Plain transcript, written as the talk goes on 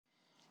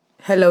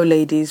Hello,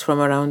 ladies from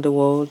around the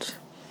world.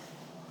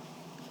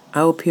 I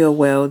hope you're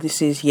well.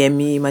 This is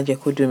Yemi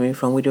Majekodumi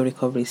from Widow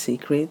Recovery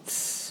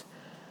Secrets.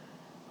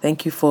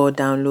 Thank you for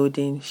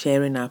downloading,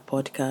 sharing our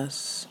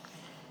podcasts,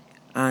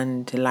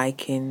 and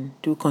liking.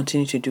 Do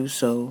continue to do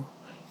so.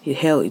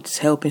 It's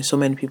helping so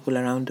many people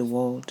around the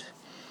world.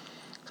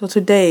 So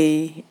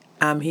today,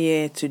 I'm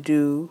here to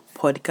do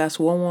podcast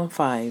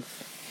 115.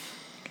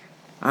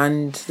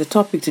 And the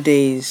topic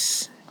today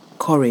is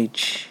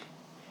courage.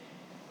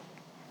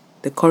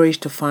 The courage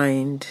to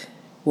find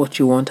what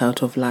you want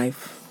out of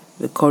life.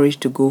 The courage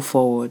to go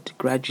forward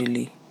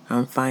gradually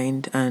and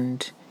find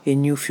a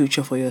new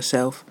future for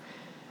yourself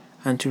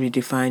and to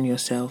redefine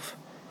yourself.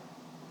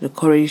 The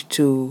courage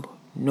to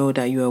know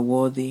that you are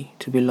worthy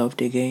to be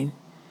loved again.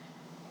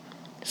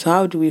 So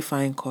how do we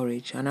find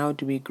courage and how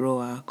do we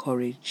grow our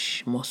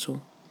courage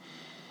muscle?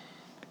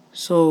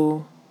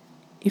 So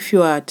if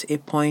you are at a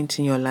point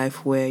in your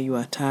life where you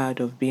are tired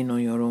of being on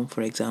your own,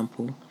 for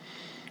example,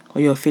 or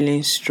you're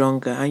feeling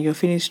stronger and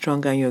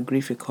in your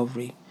grief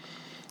recovery,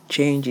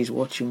 change is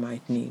what you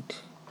might need.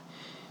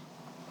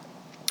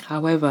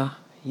 However,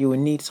 you will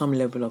need some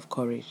level of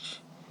courage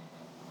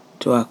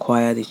to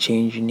acquire the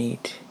change you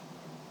need.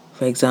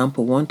 For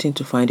example, wanting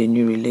to find a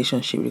new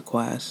relationship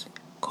requires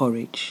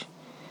courage.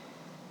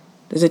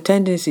 There's a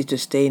tendency to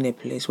stay in a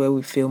place where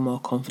we feel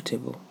more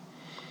comfortable.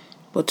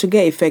 But to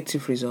get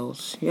effective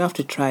results, you have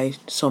to try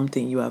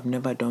something you have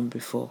never done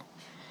before.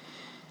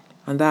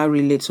 And that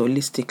relates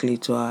holistically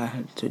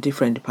to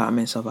different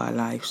departments of our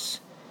lives.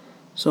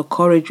 So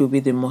courage will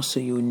be the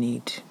muscle you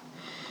need.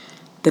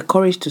 The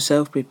courage to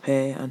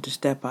self-prepare and to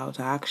step out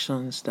are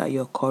actions that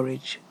your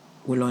courage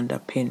will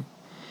underpin.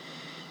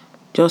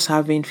 Just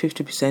having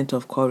 50%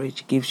 of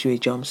courage gives you a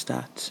jump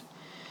start.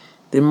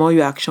 The more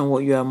you action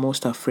what you are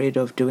most afraid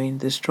of doing,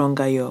 the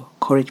stronger your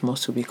courage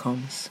muscle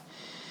becomes.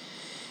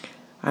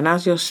 And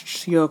as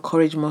your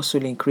courage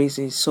muscle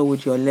increases, so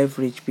would your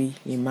leverage be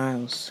in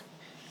miles.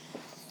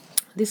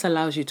 This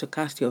allows you to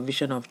cast your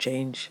vision of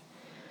change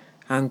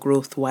and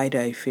growth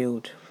wider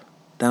afield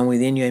than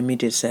within your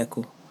immediate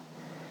circle.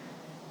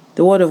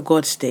 The Word of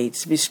God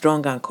states, "Be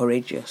strong and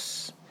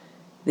courageous."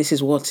 This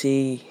is what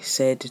he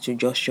said to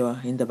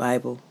Joshua in the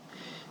Bible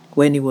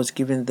when he was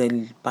given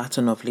the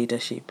baton of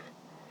leadership.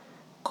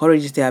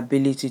 Courage is the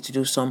ability to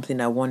do something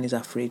that one is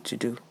afraid to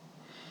do.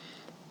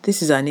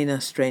 This is an inner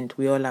strength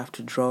we all have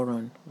to draw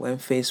on when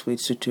faced with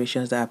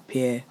situations that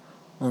appear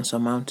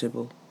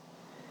unsurmountable.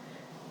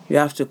 You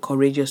have to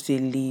courageously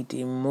lead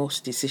in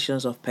most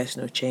decisions of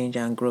personal change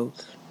and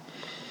growth.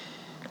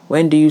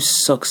 When you do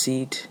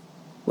succeed,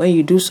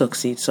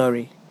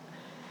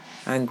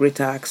 and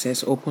greater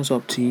access opens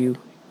up to you,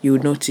 you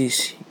will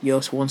notice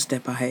you're one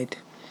step ahead.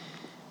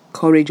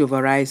 Courage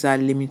overrides that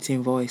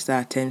limiting voice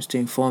that attempts to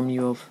inform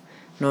you of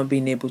not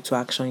being able to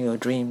action your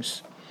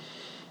dreams.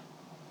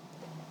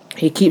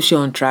 It keeps you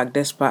on track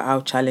despite how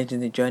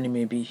challenging the journey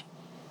may be.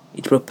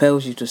 It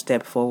propels you to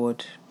step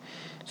forward.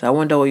 So I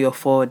wonder what your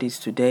forward is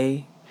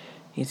today.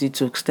 Is it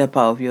to step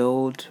out of your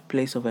old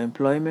place of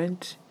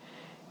employment?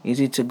 Is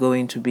it to go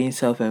into being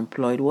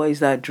self-employed? What is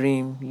that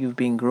dream you've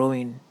been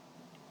growing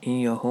in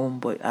your home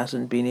but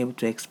hasn't been able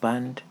to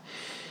expand?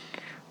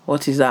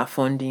 What is that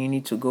funding you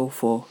need to go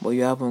for but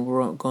you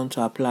haven't gone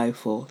to apply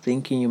for,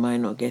 thinking you might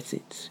not get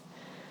it?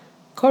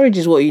 Courage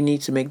is what you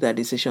need to make that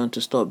decision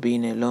to stop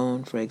being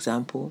alone, for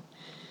example,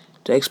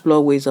 to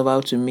explore ways of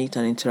how to meet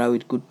and interact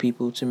with good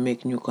people, to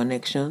make new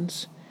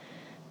connections.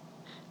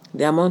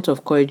 The amount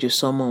of courage you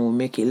summon will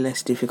make it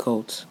less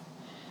difficult.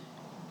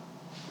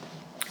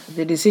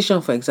 The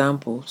decision, for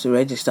example, to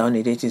register on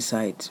a dating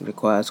site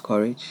requires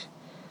courage.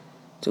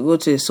 To go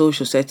to a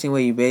social setting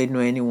where you barely know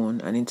anyone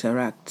and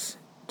interact,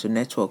 to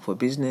network for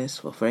business,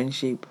 for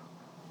friendship,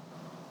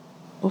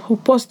 or for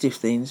positive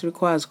things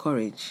requires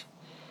courage.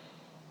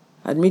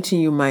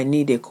 Admitting you might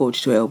need a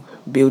coach to help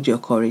build your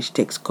courage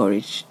takes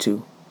courage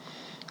too.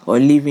 Or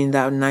leaving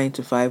that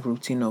 9-to-5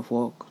 routine of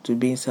work to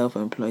being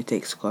self-employed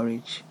takes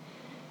courage.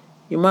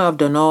 You might have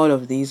done all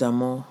of these and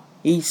more.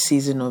 Each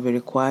season of a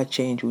required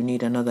change will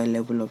need another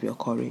level of your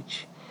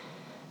courage.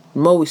 The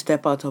more we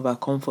step out of our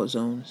comfort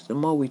zones, the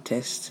more we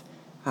test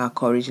our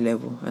courage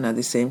level and at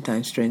the same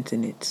time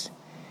strengthen it.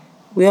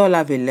 We all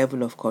have a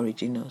level of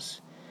courage in us.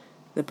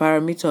 The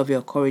parameter of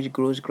your courage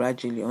grows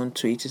gradually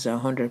until it is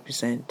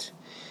 100%.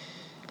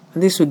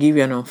 And this will give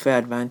you an unfair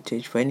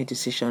advantage for any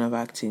decision of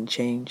acting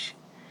change.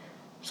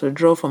 So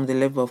draw from the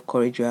level of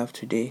courage you have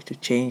today to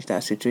change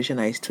that situation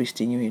that is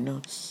twisting you in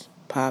knots.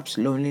 Perhaps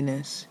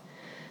loneliness.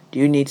 Do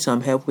you need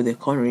some help with a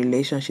current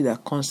relationship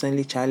that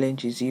constantly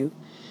challenges you?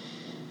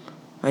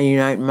 And you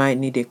might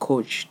need a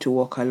coach to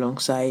walk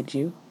alongside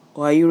you?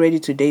 Or are you ready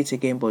to date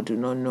again but do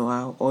not know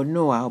how, or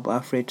know how but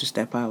afraid to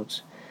step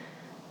out?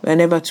 We're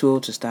never too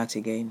old to start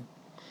again.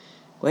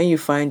 When you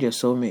find your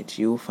soulmate,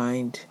 you will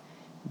find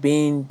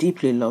being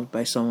deeply loved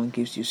by someone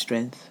gives you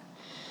strength,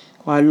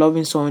 while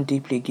loving someone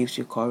deeply gives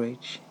you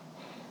courage.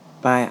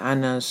 By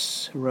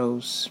Anna's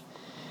Rose.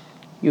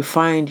 You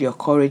find your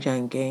courage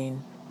and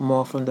gain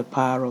more from the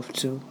power of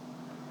two.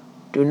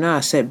 Do not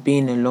accept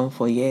being alone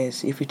for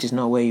years if it is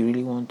not where you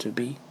really want to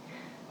be.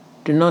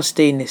 Do not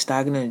stay in a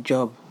stagnant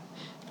job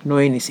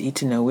knowing it's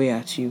eating away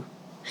at you.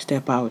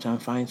 Step out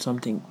and find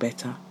something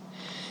better.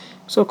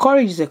 So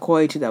courage is a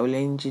quality that will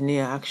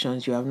engineer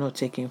actions you have not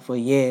taken for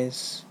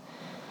years.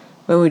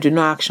 When we do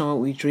not action what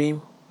we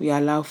dream, we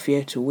allow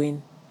fear to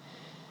win.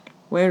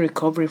 When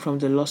recovering from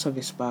the loss of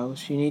a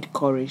spouse, you need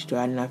courage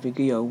to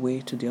navigate your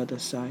way to the other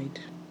side.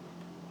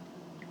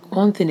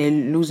 One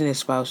thing losing a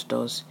spouse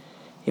does,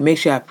 it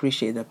makes you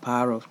appreciate the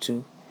power of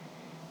two.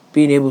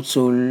 Being able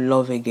to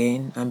love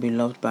again and be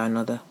loved by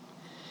another.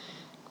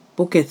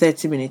 Book a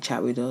 30-minute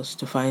chat with us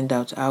to find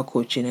out how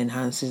coaching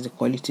enhances the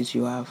qualities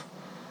you have.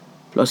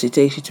 Plus, it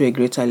takes you to a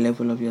greater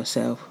level of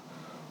yourself.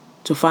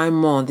 To find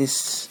more on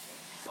this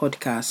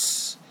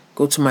podcast,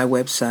 go to my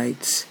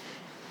website,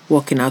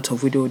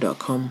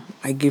 walkingoutofwidow.com.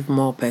 I give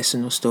more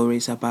personal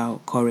stories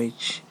about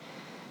courage.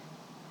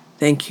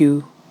 Thank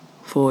you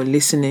for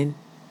listening,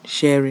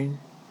 sharing.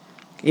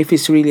 If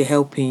it's really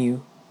helping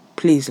you,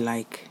 please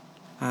like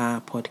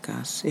our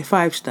podcast. A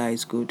 5-star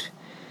is good.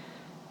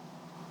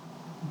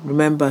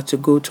 Remember to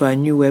go to our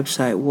new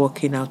website,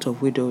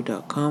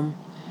 walkingoutofwidow.com.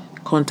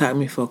 Contact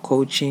me for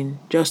coaching.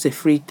 Just a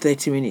free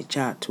 30-minute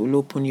chat will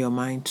open your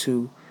mind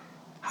to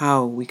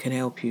how we can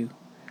help you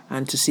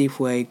and to see if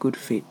we're a good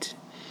fit.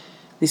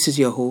 This is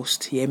your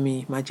host,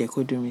 Yemi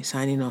Majekodumi,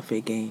 signing off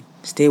again.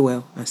 Stay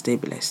well and stay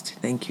blessed.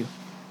 Thank you.